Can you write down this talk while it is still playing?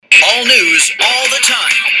All news, all the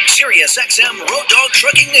time. SiriusXM Road Dog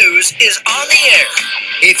Trucking News is on the air.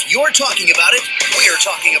 If you're talking about it, we're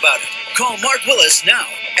talking about it. Call Mark Willis now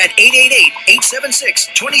at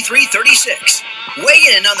 888-876-2336. Weigh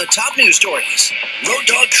in on the top news stories. Road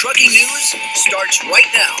Dog Trucking News starts right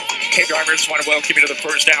now. Hey, drivers, want to welcome you to the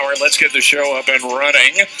first hour. Let's get the show up and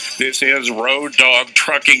running. This is Road Dog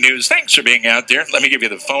Trucking News. Thanks for being out there. Let me give you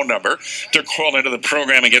the phone number to call into the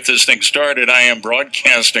program and get this thing started. I am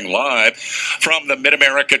broadcasting live from the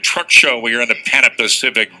Mid-America Truck Show. We are in the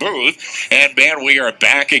Pan-Pacific booth. And, man, we are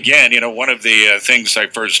back again. You know, one of the things I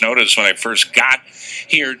first noticed when I first got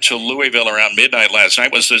here to Louisville around midnight last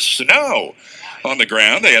night was the snow on the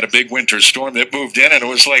ground. They had a big winter storm that moved in, and it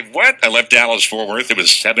was like, what? I left Dallas-Fort Worth. It was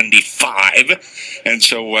 75. And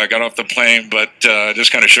so I got off the plane, but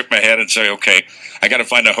just kind of shook my head and said, okay, I got to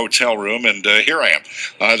find a hotel room, and here I am.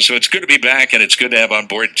 So it's good to be back, and it's good to have on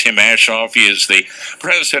board Tim Ashoff. He is the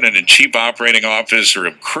president and chief operating officer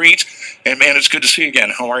of Crete. And, man, it's good to see you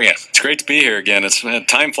again. How are you? It's great to be here again.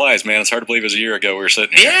 Time flies, man. It's hard to believe it was a year ago we were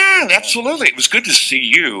sitting here. Yeah, absolutely. It was good to see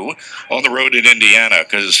you on the road in Indiana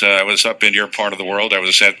because I was up in your part of the world. I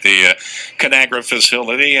was at the Conagra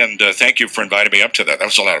facility, and thank you for inviting me up to that. That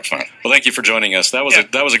was a lot of fun. Well, thank you for joining us. That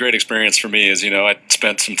was a great experience for me. As you know, I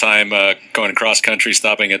spent some time going across country,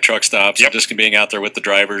 stopping at truck stops, just being out there with the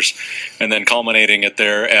drivers, and then culminating it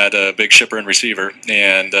there at a big shipper and receiver,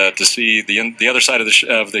 and to see the other side of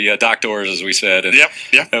the dock doors, as we said. And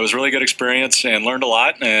it was a really good experience and learned a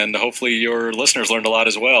lot, and hopefully your listeners learned a lot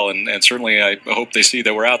as well. And certainly I hope they see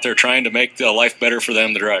that we're out there trying to make life better for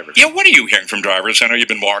them, the drivers. Yeah, what are you hearing from drivers? I know you've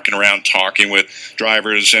been walking around talking with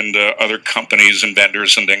drivers and other companies and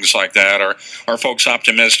vendors and things like that. Are folks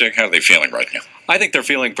optimistic? How are they feeling right now? I think they're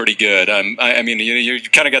feeling pretty good. I mean, you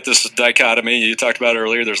kind of got this dichotomy you talked about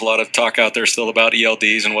earlier. There's a lot of talk out there still about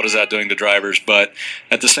ELDs and what is that doing to drivers. But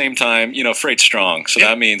at the same time, freight's strong. So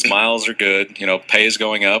that means miles are good. Pay is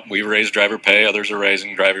going up. We raise driver pay. Others are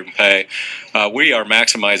raising driver pay. We are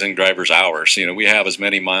maximizing drivers' hours. We have as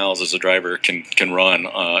many miles as a driver can run,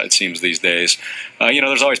 it seems, these days.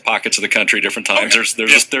 There's always pockets of the country, different times.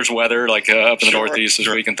 There's weather, like up in the Northeast this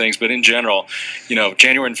week and things. But in general,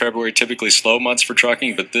 January and February typically slow months for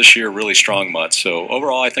trucking, but this year really strong months. So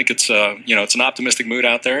overall, I think it's it's an optimistic mood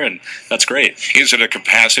out there, and that's great. Is it a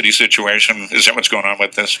capacity situation? Is that what's going on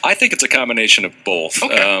with this? I think it's a combination of both.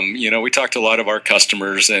 Okay. We talked to a lot of our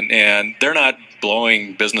customers, and they're not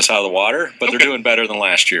blowing business out of the water, but they're doing better than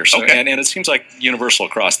last year. So, and it seems like universal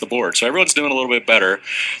across the board. So everyone's doing a little bit better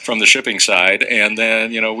from the shipping side. And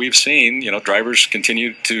then, we've seen, drivers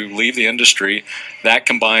continue to leave the industry. That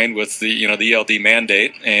combined with the ELD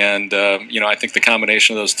mandate. And, I think the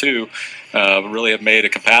combination of those two really have made a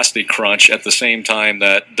capacity crunch at the same time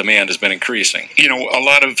that demand has been increasing. A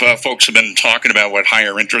lot of folks have been talking about what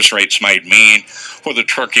higher interest rates might mean for the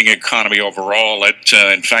trucking economy overall.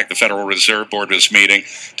 In fact, the Federal Reserve Board was meeting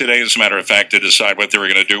today, as a matter of fact, to decide what they were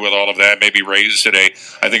going to do with all of that, maybe raise it a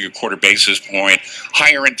 1/4 basis point.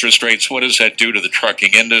 Higher interest rates, what does that do to the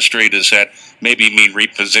trucking industry? Does that maybe mean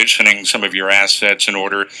repositioning some of your assets in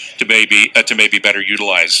order to maybe better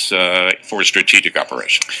utilize for strategic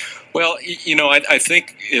operations? Well, I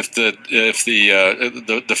think if the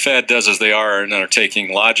Fed does as they are and are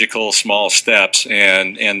taking logical small steps,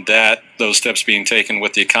 and that those steps being taken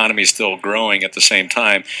with the economy still growing at the same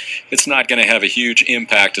time, it's not going to have a huge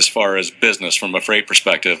impact as far as business from a freight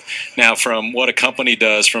perspective. Now, from what a company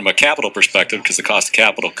does from a capital perspective, because the cost of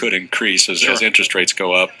capital could increase as interest rates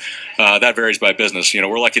go up, that varies by business.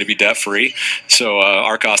 We're lucky to be debt free, so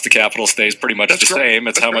our cost of capital stays pretty much the same.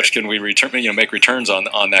 It's how much can we return, make returns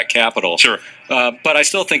on that capital. Sure. But I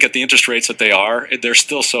still think at the interest rates that they're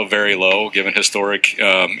still so very low, given historic,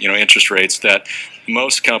 interest rates, that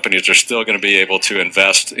most companies are still going to be able to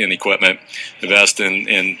invest in equipment, invest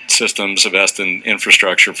in systems, invest in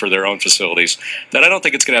infrastructure for their own facilities. That I don't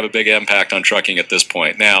think it's going to have a big impact on trucking at this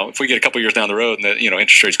point. Now, if we get a couple years down the road and the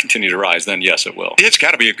interest rates continue to rise, then yes, it will. It's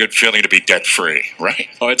got to be a good feeling to be debt free, right?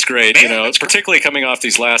 Oh, it's great. It's particularly coming off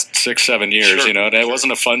these last 6-7 years. That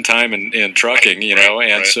wasn't a fun time in trucking.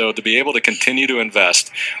 So to be able to continue to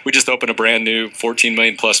invest, we just opened a brand new $14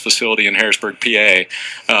 million plus facility in Harrisburg, PA,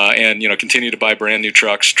 and continue to buy brand new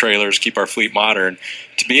trucks, trailers, keep our fleet modern.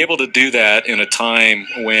 To be able to do that in a time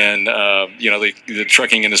when the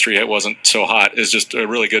trucking industry wasn't so hot is just a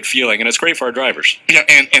really good feeling, and it's great for our drivers. Yeah,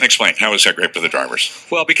 and explain, how is that great for the drivers?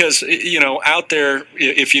 Well, because out there,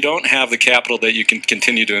 if you don't have the capital that you can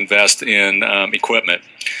continue to invest in equipment,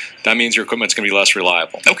 that means your equipment's going to be less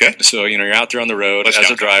reliable. Okay. So, you're out there on the road as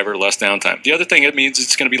a driver, less downtime. The other thing it means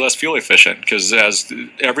it's going to be less fuel efficient, because as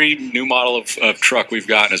every new model of truck we've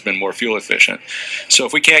gotten has been more fuel efficient. So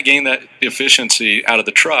if we can't gain that efficiency out of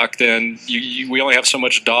the truck, then we only have so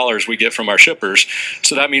much dollars we get from our shippers.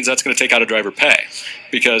 So that means that's going to take out of driver pay,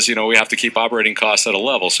 because we have to keep operating costs at a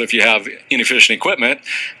level. So if you have inefficient equipment,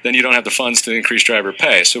 then you don't have the funds to increase driver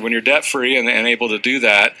pay. So when you're debt free and able to do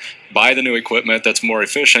that, buy the new equipment that's more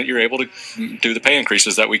efficient, you're able to do the pay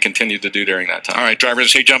increases that we continue to do during that time. All right,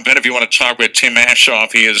 drivers, hey, jump in if you want to talk with Tim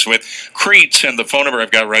Ashoff. He is with Crete, and the phone number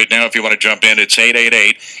I've got right now, if you want to jump in, it's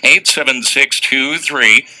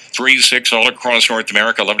 888-876-2336 all across North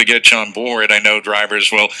America. Love to get you on board. I know drivers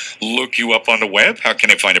will look you up on the web. How can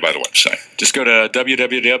they find you by the website? Just go to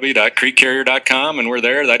www.cretecarrier.com, and we're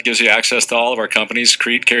there. That gives you access to all of our companies: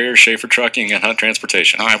 Crete Carrier, Schaefer Trucking, and Hunt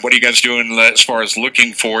Transportation. All right, what are you guys doing as far as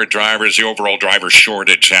looking for drivers, the overall driver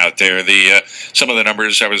shortage out there? Some of the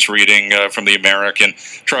numbers I was reading from the American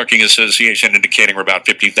Trucking Association indicating we're about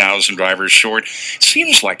 50,000 drivers short.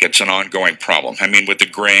 Seems like it's an ongoing problem. I mean, with the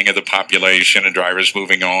graying of the population and drivers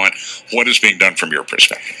moving on, what is being done from your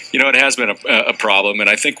perspective? It has been a problem, and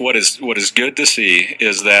I think what is good to see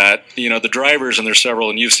is that the drivers, and there's several,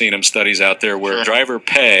 and you've seen them, studies out there where driver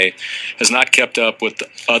pay has not kept up with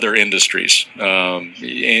other industries.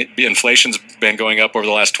 Inflation's been going up over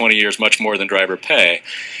the last 20 years much more than driver pay.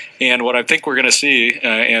 And what I think we're going to see,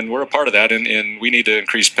 and we're a part of that, and we need to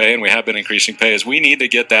increase pay, and we have been increasing pay, is we need to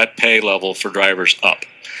get that pay level for drivers up.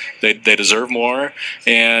 They deserve more,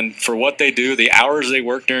 and for what they do, the hours they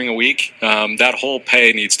work during a week, that whole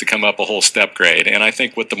pay needs to come up a whole step grade. And I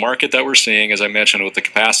think with the market that we're seeing, as I mentioned, with the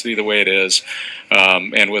capacity the way it is,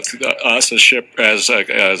 and with us as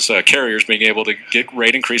carriers being able to get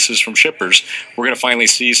rate increases from shippers, we're going to finally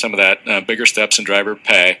see some of that bigger steps in driver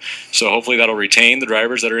pay. So hopefully that'll retain the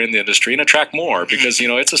drivers that are in the industry and attract more, because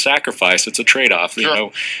it's a sacrifice, it's a trade-off.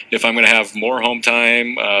 Sure. If I'm going to have more home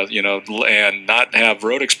time, and not have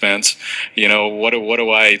road expense, what do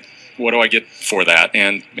I get for that?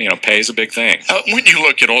 And pay is a big thing. When you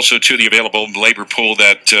look at also to the available labor pool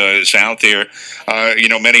that is out there,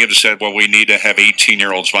 many have said, well, we need to have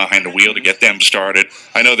 18-year-olds behind the wheel to get them started.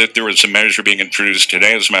 I know that there was a measure being introduced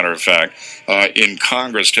today, as a matter of fact, in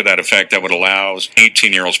Congress to that effect, that would allow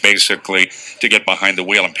 18-year-olds basically to get behind the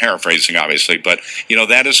wheel. I'm paraphrasing, obviously, but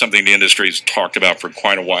that is something the industry's talked about for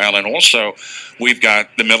quite a while. And also, we've got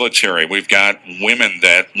the military, we've got women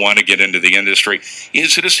that want to get into the industry.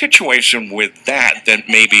 Is it a situation with that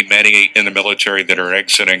maybe many in the military that are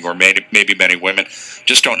exiting, or maybe many women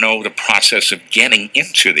just don't know the process of getting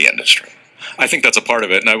into the industry? I think that's a part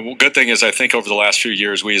of it. And the good thing is, I think over the last few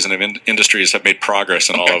years, we as an industries have made progress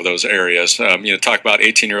in all of those areas. Talk about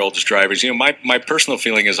 18-year-old drivers. My personal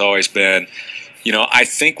feeling has always been, I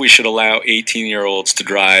think we should allow 18-year-olds to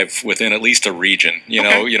drive within at least a region.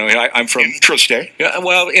 I'm from intrastate. Yeah,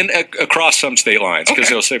 well, across some state lines.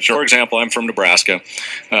 Because for example, I'm from Nebraska.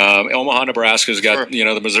 Omaha, Nebraska's got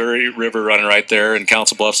the Missouri River running right there, and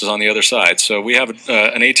Council Bluffs is on the other side. So we have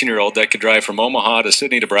an 18-year-old that could drive from Omaha to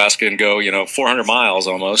Sidney, Nebraska, and go 400 miles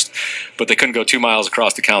almost, but they couldn't go 2 miles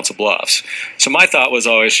across the Council Bluffs. So my thought was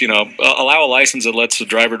always, allow a license that lets the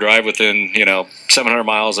driver drive within 700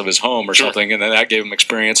 miles of his home or something, and then that gave them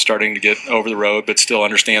experience starting to get over the road, but still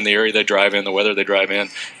understand the area they drive in, the weather they drive in,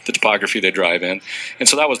 the topography they drive in. And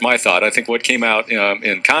so that was my thought. I think what came out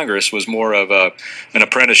in Congress was more of an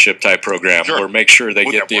apprenticeship type program, where make sure they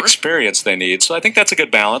get the experience they need. So I think that's a good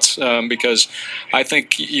balance, because I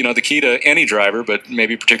think the key to any driver, but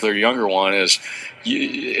maybe particularly a younger one, is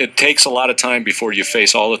it takes a lot of time before you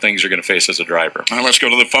face all the things you're going to face as a driver. All right, let's go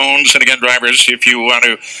to the phones. And again, drivers, if you want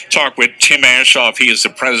to talk with Tim Ashoff, he is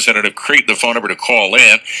the president of Crete. The phone number to call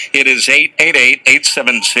in, it is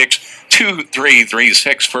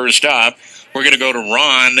 888-876-2336. First up, we're going to go to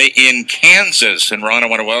Ron in Kansas. And Ron, I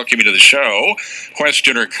want to welcome you to the show.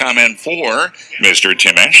 Question or comment for Mr.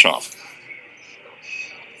 Tim Ashoff.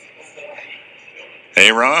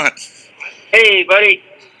 Hey, Ron. Hey, buddy.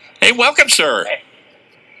 Hey, welcome, sir.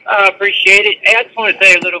 I appreciate it. Hey, I just want to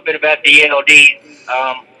say a little bit about the ELDs.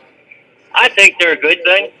 I think they're a good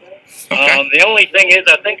thing. Okay. The only thing is,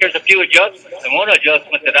 I think there's a few adjustments, and one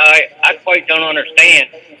adjustment that I quite don't understand.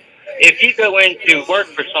 If you go into work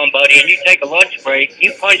for somebody and you take a lunch break,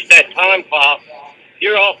 you punch that time clock,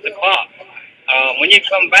 you're off the clock. When you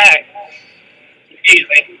come back, excuse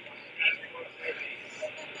me,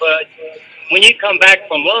 but when you come back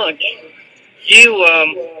from lunch, you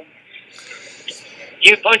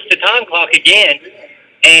punch the time clock again,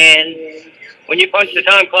 and when you punch the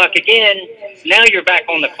time clock again, now you're back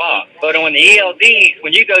on the clock. But on the ELDs,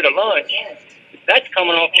 when you go to lunch, that's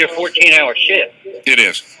coming off your 14-hour shift. It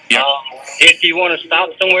is. Yeah. If you want to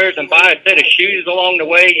stop somewhere and buy a set of shoes along the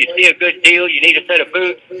way, you see a good deal, you need a set of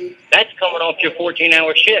boots, that's coming off your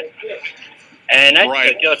 14-hour shift. And that's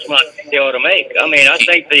Right. an adjustment they ought to make. I mean, I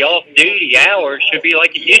think the off-duty hours should be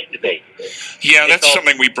like it used to be. Yeah, that's all-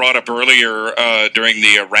 something we brought up earlier during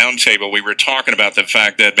the roundtable. We were talking about the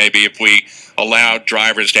fact that maybe if we allowed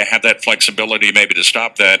drivers to have that flexibility, maybe to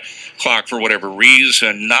stop that clock for whatever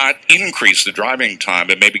reason, not increase the driving time,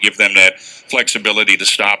 but maybe give them that flexibility to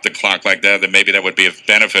stop the clock like that, then maybe that would be of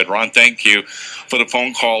benefit. Ron, thank you for the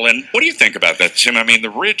phone call. And what do you think about that, Tim? I mean, the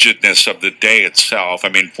rigidness of the day itself, I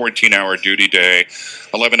mean, 14-hour duty day,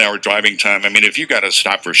 11-hour driving time. I mean, if you got to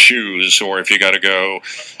stop for shoes, or if you got to go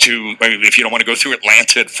to, I mean, if you don't want to go through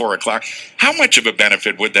Atlanta at 4 o'clock, how much of a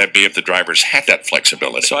benefit would that be if the drivers had that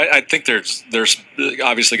flexibility? So I think there's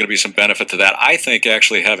obviously going to be some benefit to that. I think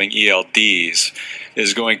actually having ELDs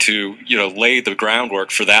is going to lay the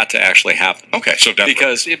groundwork for that to actually happen. Okay, so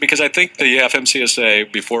definitely. Because I think the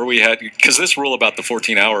FMCSA, before we had, because this rule about the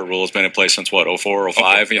 14-hour rule has been in place since what, 04,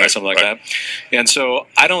 05, right, something like that. And so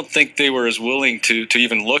I don't think they were as willing to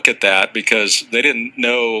even look at that, because they didn't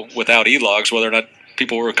know without e-logs whether or not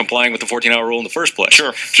people were complying with the 14-hour rule in the first place.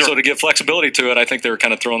 Sure. So to give flexibility to it, I think they were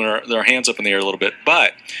kind of throwing their hands up in the air a little bit.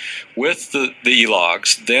 But with the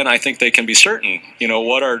e-logs, then I think they can be certain,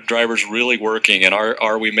 what are drivers really working, and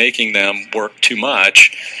are we making them work too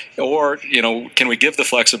much? Or, can we give the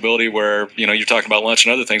flexibility where, you're talking about lunch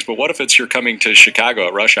and other things, but what if you're coming to Chicago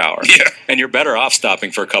at rush hour? Yeah. And you're better off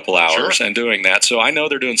stopping for a couple hours Sure. and doing that. So I know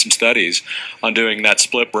they're doing some studies on doing that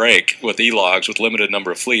split break with e-logs with limited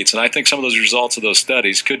number of fleets. And I think some of those results of those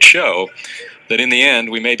studies could show that in the end,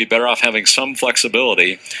 we may be better off having some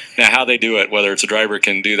flexibility. Now, how they do it, whether it's a driver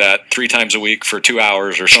can do that 3 times a week for 2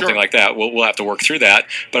 hours or something Sure. like that, we'll have to work through that.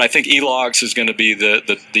 But I think e-logs is going to be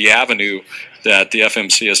the avenue that the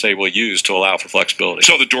FMCSA will use to allow for flexibility.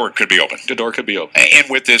 So the door could be open. The door could be open. And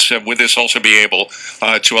with this also be able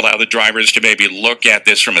to allow the drivers to maybe look at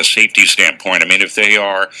this from a safety standpoint. I mean, if they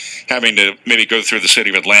are having to maybe go through the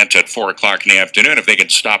city of Atlanta at 4 o'clock in the afternoon, if they can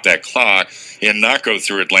stop that clock and not go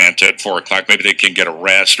through Atlanta at 4 o'clock, maybe they can get a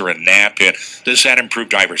rest or a nap in. Does that improve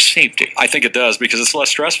driver safety? I think it does, because it's less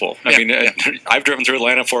stressful. I mean, I've driven through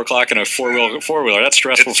Atlanta at 4 o'clock in a four-wheeler. That's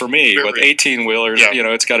stressful It's for me. very- With 18-wheelers,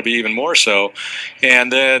 it's got to be even more so.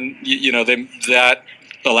 And then, that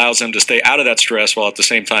allows them to stay out of that stress while at the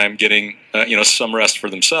same time getting, some rest for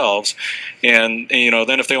themselves. And,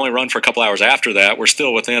 then if they only run for a couple hours after that, we're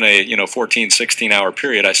still within a, 14, 16-hour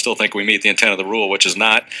period. I still think we meet the intent of the rule, which is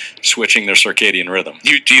not switching their circadian rhythm.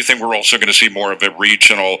 Do you think we're also going to see more of a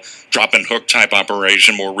regional drop and hook type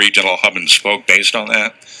operation, more regional hub and spoke based on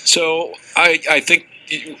that? So I think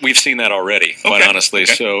we've seen that already, quite honestly.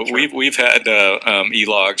 Okay. So Sure. we've had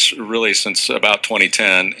e-logs really since about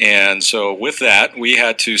 2010, and so with that, we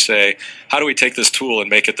had to say, how do we take this tool and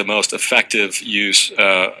make it the most effective use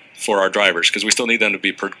for our drivers, because we still need them to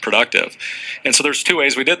be productive. And so there's 2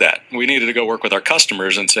 ways we did that. We needed to go work with our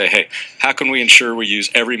customers and say, hey, how can we ensure we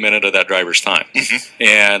use every minute of that driver's time? Mm-hmm.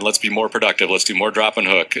 And let's be more productive. Let's do more drop and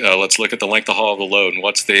hook. Let's look at the length of haul of the load and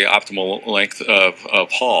what's the optimal length of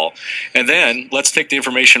haul. And then let's take the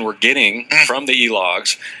information we're getting from the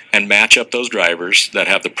e-logs and match up those drivers that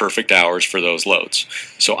have the perfect hours for those loads.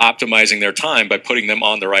 So optimizing their time by putting them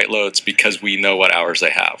on the right loads because we know what hours they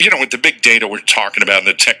have. With the big data we're talking about and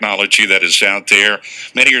the technology that is out there,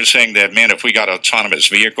 many are saying that, man, if we got autonomous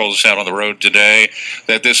vehicles out on the road today,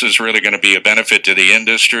 that this is really going to be a benefit to the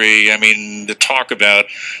industry. I mean, the talk about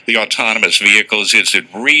the autonomous vehicles, is it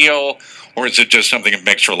real? Or is it just something that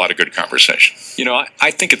makes for a lot of good conversation?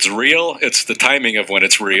 I think it's real. It's the timing of when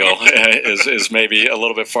it's real is maybe a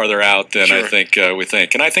little bit farther out than I think we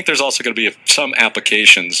think. And I think there's also going to be some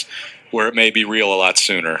applications where it may be real a lot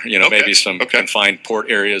sooner. Maybe some confined port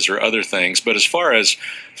areas or other things. But as far as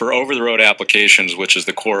for over-the-road applications, which is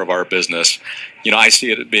the core of our business, I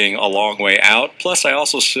see it being a long way out. Plus, I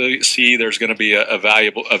also see there's going to be a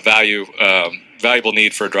valuable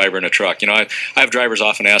need for a driver in a truck. I have drivers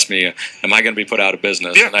often ask me, am I going to be put out of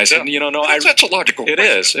business? Yeah, and I said, no. That's a logical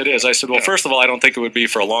question. It is. I said, well, first of all, I don't think it would be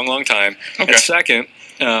for a long, long time. Okay. And second,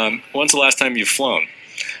 when's the last time you've flown?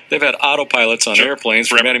 They've had autopilots on airplanes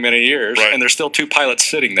for many, many years, and there's still 2 pilots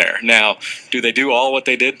sitting there. Now, do they do all what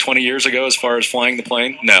they did 20 years ago as far as flying the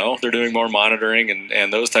plane? No. They're doing more monitoring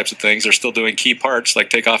and those types of things. They're still doing key parts like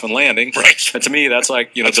takeoff and landing. Right. And to me, that's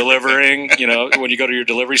like, delivering, when you go to your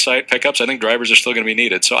delivery site pickups, I think drivers are still going to be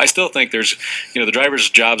needed. So I still think there's, the drivers'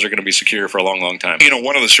 jobs are going to be secure for a long, long time.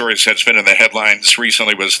 One of the stories that's been in the headlines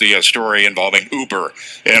recently was the story involving Uber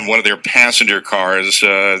and one of their passenger cars.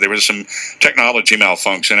 There was some technology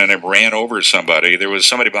malfunction, and it ran over somebody. There was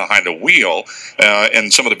somebody behind the wheel,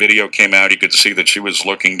 and some of the video came out. You could see that she was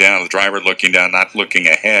looking down, the driver looking down, not looking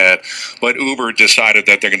ahead. But Uber decided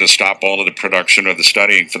that they're going to stop all of the production or the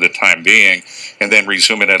studying for the time being and then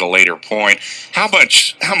resume it at a later point. How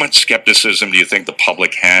much skepticism do you think the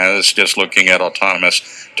public has just looking at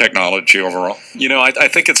autonomous technology overall? I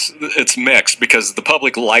think it's mixed because the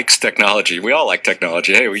public likes technology. We all like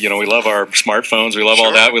technology. Hey, we love our smartphones. We love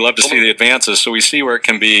all that. We love to see the advances. So we see where it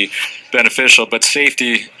can be beneficial, but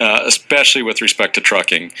safety, especially with respect to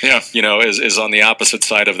trucking, is on the opposite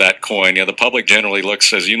side of that coin. The public generally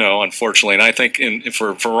looks, as unfortunately, and I think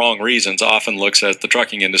for wrong reasons, often looks at the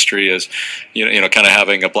trucking industry as, kind of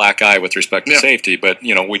having a black eye with respect to safety. But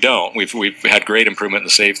we don't. We've had great improvement in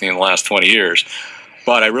safety in the last 20 years.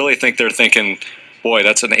 But I really think they're thinking, boy,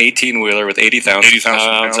 that's an 18-wheeler with 80,000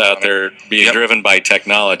 pounds out there being driven by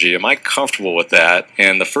technology. Am I comfortable with that?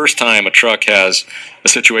 And the first time a truck has a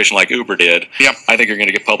situation like Uber did, I think you're going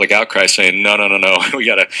to get public outcry saying, no, we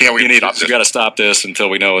got to stop this until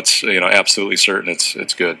we know it's absolutely certain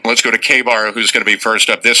it's good. Let's go to K-Bar, who's going to be first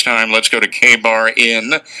up this time. Let's go to K-Bar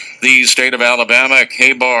in the state of Alabama.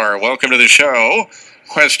 K-Bar, welcome to the show.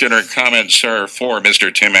 Question or comment, sir, for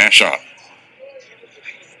Mr. Tim Ashaw?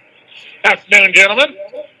 Afternoon, gentlemen.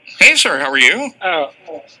 Hey, sir. How are you?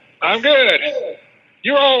 I'm good.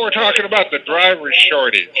 You all were talking about the driver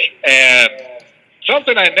shortage, and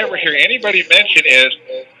something I never hear anybody mention is,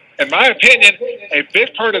 in my opinion, a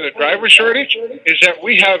big part of the driver shortage is that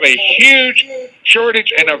we have a huge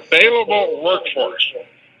shortage in available workforce.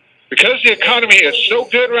 Because the economy is so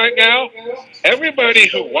good right now, everybody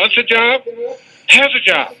who wants a job has a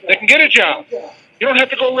job. They can get a job. You don't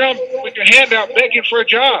have to go around with your hand out begging for a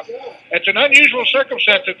job. It's an unusual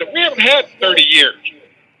circumstance that we haven't had 30 years.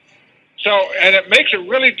 And it makes it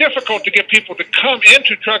really difficult to get people to come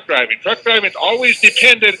into truck driving. Truck driving is always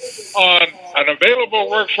depended on an available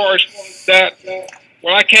workforce that,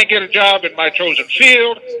 well, I can't get a job in my chosen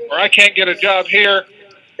field, or I can't get a job here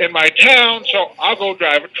in my town, so I'll go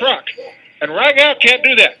drive a truck. And right now, can't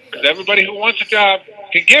do that because everybody who wants a job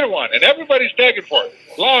can get one, and everybody's begging for it.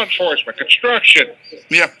 Law enforcement, construction,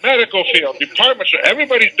 medical field, departments,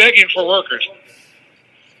 everybody's begging for workers.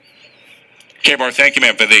 K-Bar, thank you,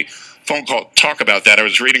 man, for the phone call. Talk about that. I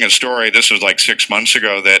was reading a story, this was like 6 months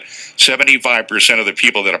ago, that 75% of the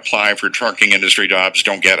people that apply for trucking industry jobs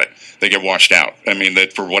don't get it. They get washed out. I mean,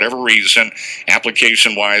 that for whatever reason,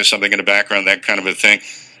 application-wise, something in the background, that kind of a thing.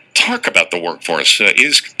 Talk about the workforce.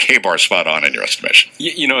 Is K-Bar spot on in your estimation?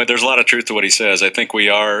 There's a lot of truth to what he says. I think we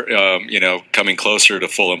are, coming closer to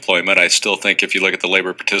full employment. I still think if you look at the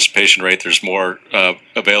labor participation rate, there's more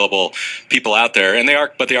available people out there, and they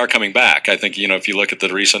are coming back. I think, if you look at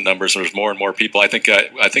the recent numbers, there's more and more people. I think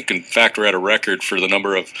in fact we're at a record for the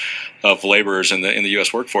number of laborers in the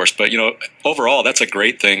U.S. workforce. But overall, that's a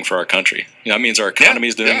great thing for our country. That means our economy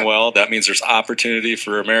is doing well. That means there's opportunity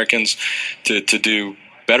for Americans to do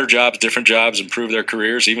better jobs, different jobs, improve their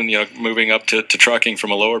careers, even moving up to trucking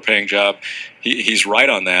from a lower paying job. He's right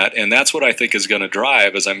on that, and that's what I think is going to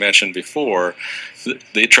drive, as I mentioned before,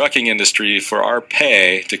 the trucking industry for our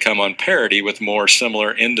pay to come on parity with more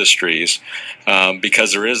similar industries,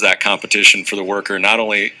 because there is that competition for the worker, not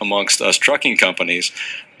only amongst us trucking companies,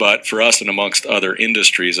 but for us and amongst other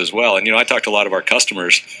industries as well. And I talked to a lot of our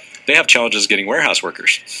customers. They have challenges getting warehouse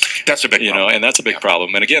workers. That's a big problem. And that's a big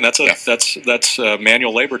problem. And again, that's a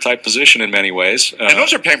manual labor type position in many ways. And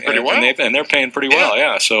those are paying pretty well. And they're paying pretty well.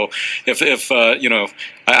 Yeah. So if I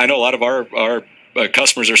know a lot of our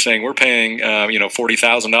customers are saying we're paying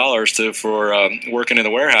 $40,000 for working in the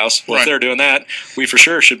warehouse. Well, if they're doing that, we for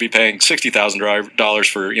sure should be paying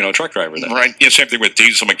 $60,000 for a truck driver. Then. Right. Yeah. Same thing with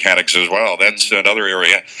diesel mechanics as well. That's another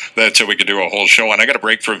area that we could do a whole show on. I got to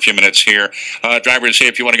break for a few minutes here. Drivers, hey,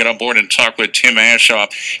 if you want to get on board and talk with Tim Ashaw,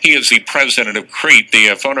 he is the president of CREAT.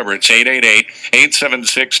 The phone number it's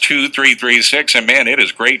 888-876-2336. And man, it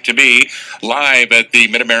is great to be live at the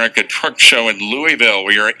Mid-America Truck Show in Louisville.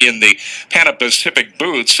 We are in the Pana Pacific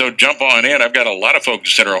booth, so jump on in. I've got a lot of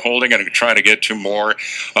folks that are holding and try to get to more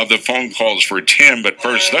of the phone calls for Tim. But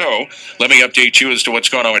first, though, let me update you as to what's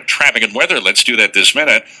going on with traffic and weather. Let's do that this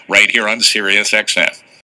minute right here on Sirius XM.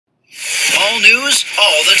 All news,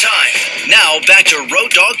 all the time. Now back to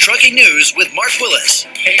Road Dog Trucking News with Mark Willis.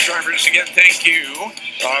 Hey, drivers, again, thank you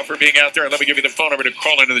for being out there. Let me give you the phone number to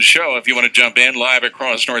call into the show if you want to jump in live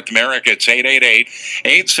across North America. It's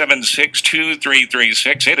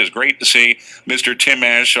 888-876-2336. It is great to see Mr. Tim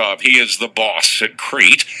Ashaw. He is the boss at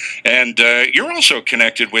CREAT. And you're also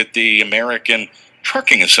connected with the American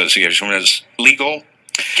Trucking Association as legal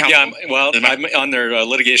Yeah, I'm on their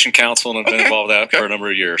litigation council and I've been involved with that for a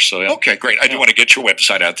number of years. So yeah. Okay, great. I do want to get your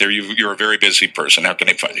website out there. You're a very busy person. How can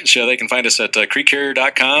they find you? So they can find us at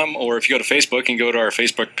creekcarrier.com, or if you go to Facebook, you can go to our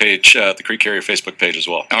Facebook page, the Creek Carrier Facebook page as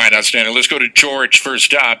well. All right, outstanding. Let's go to George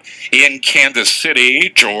first up in Kansas City.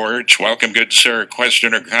 George, welcome, good sir.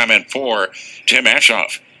 Question or comment for Tim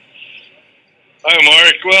Ashoff? Hi,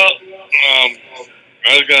 Mark. Well,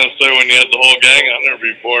 I was going to say when you had the whole gang on there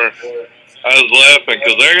before, I was laughing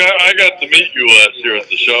because I got to meet you last year at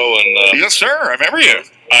the show, and yes, sir. I remember you.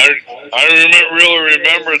 I really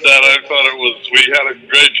remembered that. I thought we had a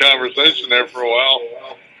great conversation there for a while,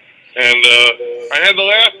 and I had to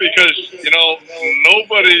laugh because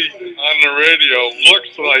nobody on the radio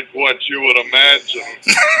looks like what you would imagine.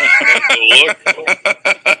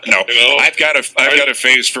 No, I've got a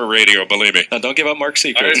face for radio. Believe me. Now, don't give up Mark's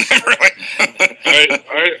secret. I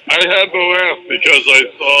had to laugh because I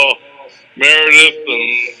saw Meredith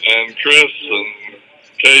and Chris and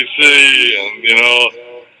Casey, and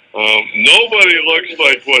nobody looks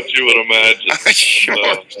like what you would imagine.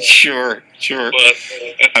 Sure. But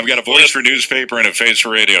I've got a voice for newspaper and a face for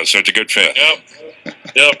radio, so it's a good fit.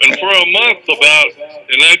 Yep. And for a month,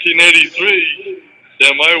 in 1983,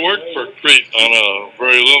 I worked for Crete on a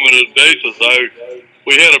very limited basis.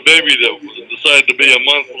 We had a baby that decided to be a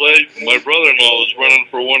month late, and my brother-in-law was running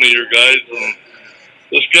for one of your guys, and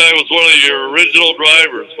this guy was one of your original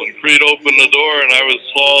drivers when Crete opened the door, and I was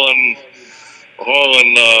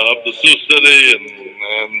hauling up to Sioux City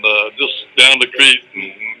and just down to Crete,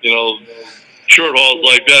 and short hauls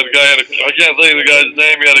like that. The guy I can't think of the guy's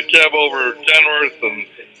name. He had a cab over Kenworth, and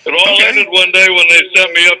it all ended one day when they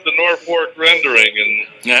sent me up to Norfolk Rendering, and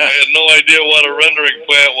I had no idea what a rendering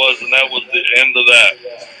plant was, and that was the end of that.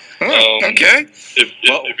 Okay. If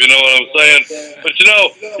you know what I'm saying. But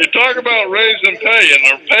you talk about raising pay, and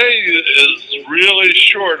our pay is really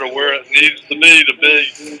short of where it needs to be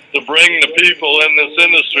to bring the people in this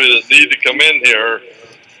industry that need to come in here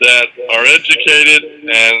that are educated,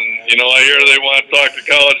 and I hear they want to talk to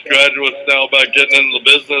college graduates now about getting into the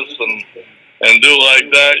business and do like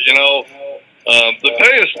that. The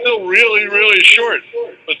pay is still really, really short,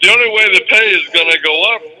 but the only way the pay is going to go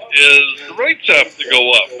up is the rates have to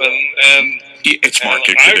go up, and it's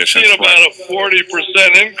market conditions. I've seen about a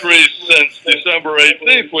 40% increase since December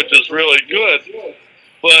 18th, which is really good.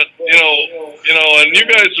 But and you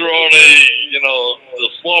guys are only the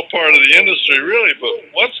small part of the industry, really. But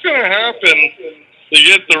what's going to happen to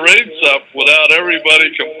get the rates up without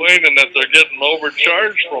everybody complaining that they're getting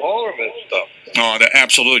overcharged for hauling this stuff? Oh,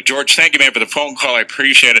 absolutely. George, thank you, man, for the phone call. I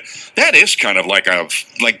appreciate it. That is kind of like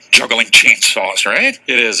juggling chainsaws, right?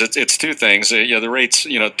 It is. It's two things. The rates,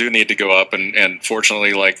 do need to go up, and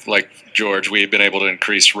fortunately, like George, we've been able to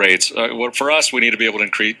increase rates. For us, we need to be able to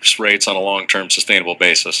increase rates on a long-term sustainable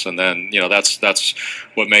basis, and then that's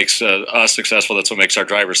what makes us successful. That's what makes our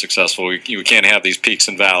drivers successful. We can't have these peaks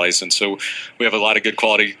and valleys, and so we have a lot of good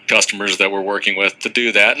quality customers that we're working with to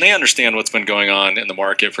do that, and they understand what's been going on in the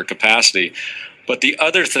market for capacity. But the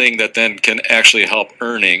other thing that then can actually help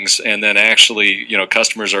earnings, and then actually,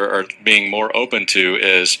 customers are being more open to,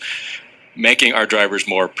 is making our drivers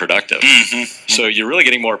more productive. Mm-hmm. So you're really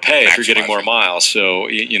getting more pay if you're getting more miles. So,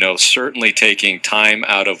 certainly taking time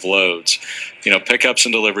out of loads. Pickups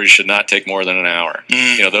and deliveries should not take more than an hour.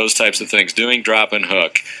 Mm. Those types of things. Doing drop and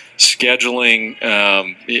hook. Scheduling,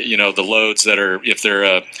 the loads that are, if they're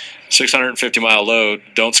a 650-mile load,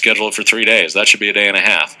 don't schedule it for 3 days. That should be a day and a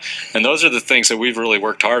half. And those are the things that we've really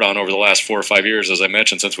worked hard on over the last 4 or 5 years, as I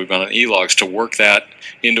mentioned, since we've been on e-logs, to work that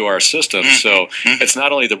into our system. Mm-hmm. So it's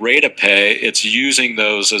not only the rate of pay, it's using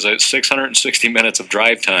those as 660 minutes of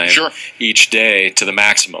drive time each day to the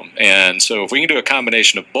maximum. And so if we can do a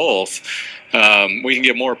combination of both, we can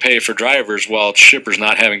get more pay for drivers while shippers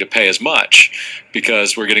not having to pay as much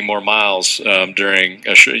because we're getting more miles during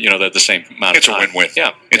the same amount of time. It's a win-win.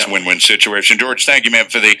 Yeah, it's a win-win situation. George, thank you, man,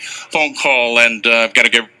 for the phone call, and I've got to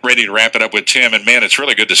get ready to wrap it up with Tim. And man, it's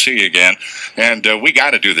really good to see you again. And we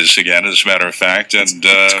got to do this again, as a matter of fact. And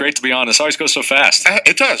it's great to be on. This always goes so fast.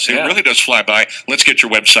 It does. It really does fly by. Let's get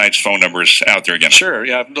your websites, phone numbers out there again. Sure.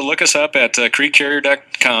 Yeah, look us up at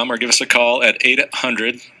creekcarrier.com or give us a call at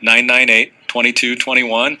 800-998.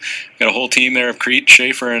 2221. Got a whole team there of Crete,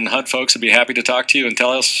 Schaefer, and Hunt folks would be happy to talk to you and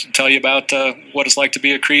tell you about what it's like to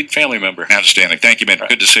be a Crete family member. Outstanding. Thank you, man.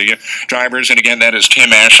 Good to see you. Drivers, and again, that is Tim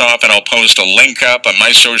Ashoff, and I'll post a link up on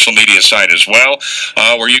my social media site as well,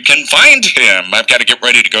 where you can find him. I've got to get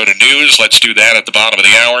ready to go to news. Let's do that at the bottom of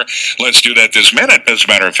the hour. Let's do that this minute, as a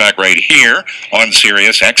matter of fact, right here on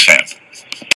Sirius XM.